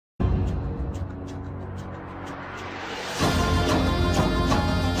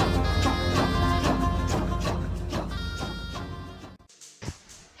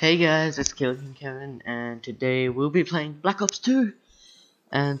Hey guys, it's King Kevin, and today we'll be playing Black Ops 2.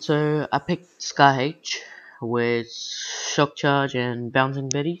 And so I picked Sky H with Shock Charge and Bouncing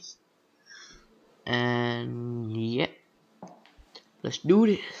Betties. And yeah, let's do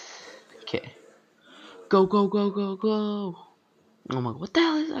this. Okay, go, go, go, go, go. Oh my, what the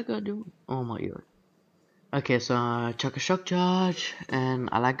hell is that guy doing? Oh my god. Okay, so I chuck a Shock Charge, and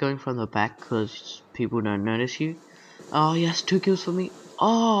I like going from the back because people don't notice you. Oh yes, 2 kills for me.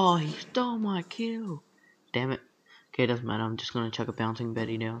 Oh, he stole my kill. Damn it. Okay, doesn't matter. I'm just gonna chuck a Bouncing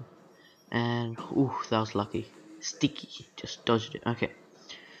Betty down. And ooh, that was lucky. Sticky. Just dodged it. Okay.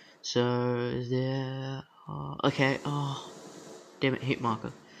 So is there? Okay. Oh, damn it. Hit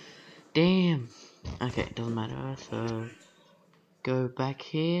marker. Damn. Okay, doesn't matter. So go back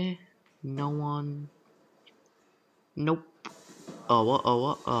here. No one. Nope. Oh what? Oh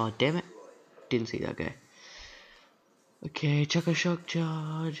what? Oh damn it. Didn't see that guy. Okay, chuck a Shock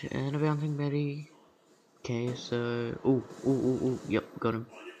Charge and a Bouncing Betty. Okay, so ooh, yep, got him.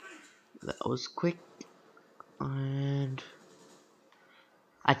 That was quick. And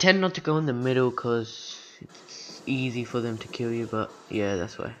I tend not to go in the middle because it's easy for them to kill you, but yeah,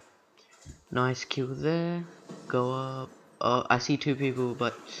 that's why. Nice kill there. Go up. Oh, I see 2 people,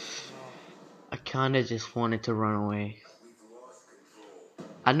 but I kinda just wanted to run away.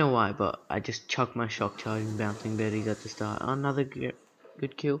 I don't know why, but I just chucked my Shock Charge and Bouncing Betties at the start. Another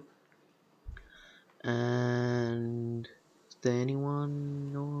good kill. And is there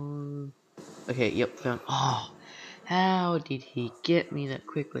anyone? No. Okay, yep, found. Oh, how did he get me that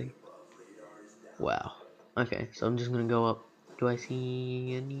quickly? Wow. Okay, so I'm just gonna go up. Do I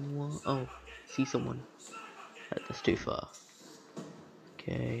see anyone? Oh, see someone. That's too far.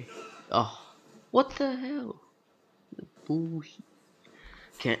 Okay. Oh, what the hell? Bullshit.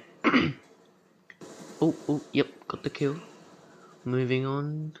 Okay. Oh, yep, got the kill. Moving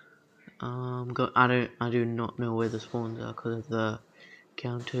on. I do not know where the spawns are because of the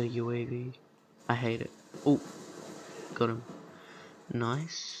counter UAV. I hate it. Oh, got him.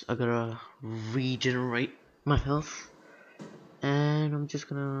 Nice. I gotta regenerate my health. And I'm just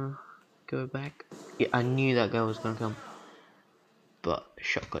gonna go back. Yeah, I knew that guy was gonna come. But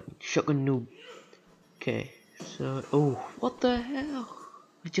shotgun noob. Okay, so oh, what the hell?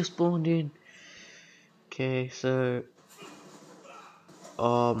 I just spawned in. Okay, so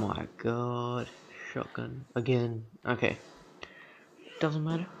oh my god, shotgun again. Okay, doesn't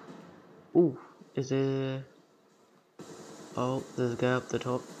matter. Oh, is there? Oh, there's a guy up the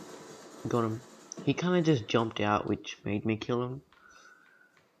top. Got him. He kind of just jumped out, which made me kill him.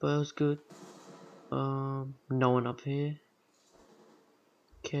 But it was good. No one up here.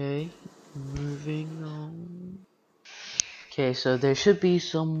 Okay, moving on. Okay, so there should be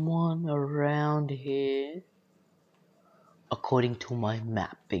someone around here, according to my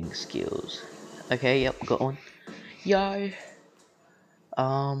mapping skills. Okay, yep, got one. Yo.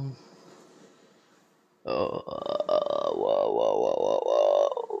 Um. Whoa.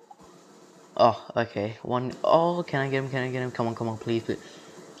 Oh, okay. One. Oh, can I get him? Can I get him? Come on, please.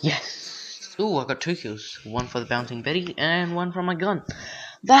 Yes. Ooh, I got 2 kills. One for the Bouncing Betty and one from my gun.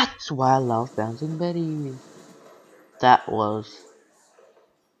 That's why I love Bouncing Betty. That was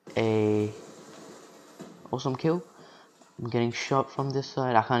a awesome kill. I'm getting shot from this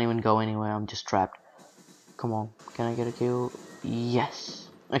side. I can't even go anywhere. I'm just trapped. Come on. Can I get a kill? Yes.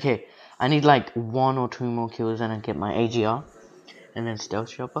 Okay. I need like 1 or 2 more kills and I get my AGR. And then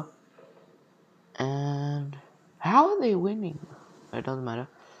Stealth Chopper. And how are they winning? It doesn't matter.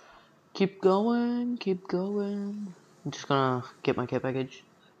 Keep going. I'm just gonna get my care package.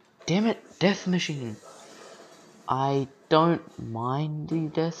 Damn it. Death Machine. I don't mind the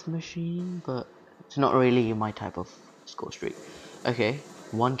Death Machine, but it's not really my type of score streak. Okay,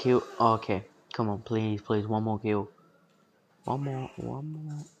 1 kill. Oh, okay, come on, please, 1 more kill. One more.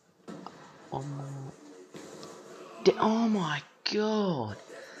 Oh my god!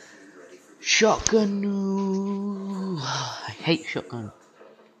 Shotgun! No. I hate shotgun,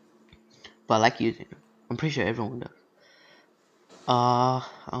 but I like using it. I'm pretty sure everyone does.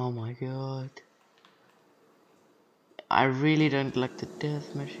 Oh my god. I really don't like the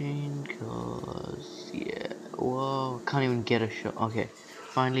Death Machine, cause yeah, whoa, can't even get a shot. Okay,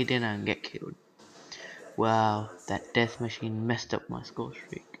 finally did and get killed. Wow, that Death Machine messed up my score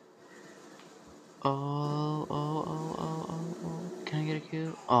streak. Oh, can I get a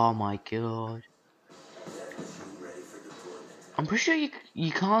kill? Oh my god. I'm pretty sure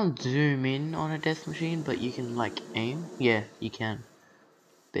you can't zoom in on a Death Machine, but you can like aim. Yeah, you can.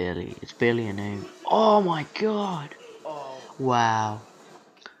 Barely, it's barely an aim. Oh my god. Wow.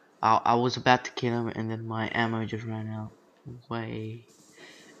 I was about to kill him and then my ammo just ran out. Way.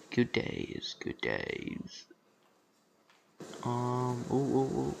 Good days, good days.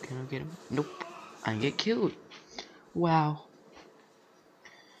 Oh, can I get him? Nope. I get killed. Wow.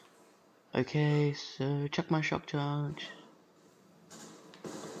 Okay, so check my shock charge.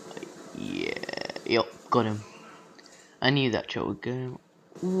 Yeah, yep, got him. I knew that shot would go.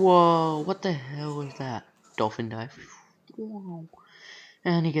 Whoa, what the hell was that? Dolphin dive. Whoa.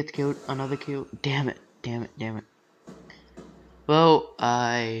 And he gets killed. Another kill. Damn it, damn it, damn it. Well,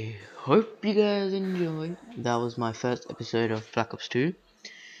 I hope you guys enjoyed. That was my first episode of Black Ops 2.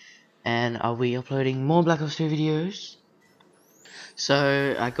 And I'll be uploading more Black Ops 2 videos.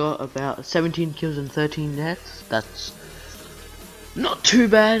 So I got about 17 kills and 13 deaths. That's not too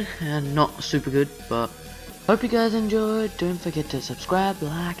bad and not super good, but hope you guys enjoyed. Don't forget to subscribe,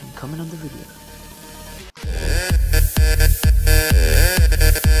 like, and comment on the video.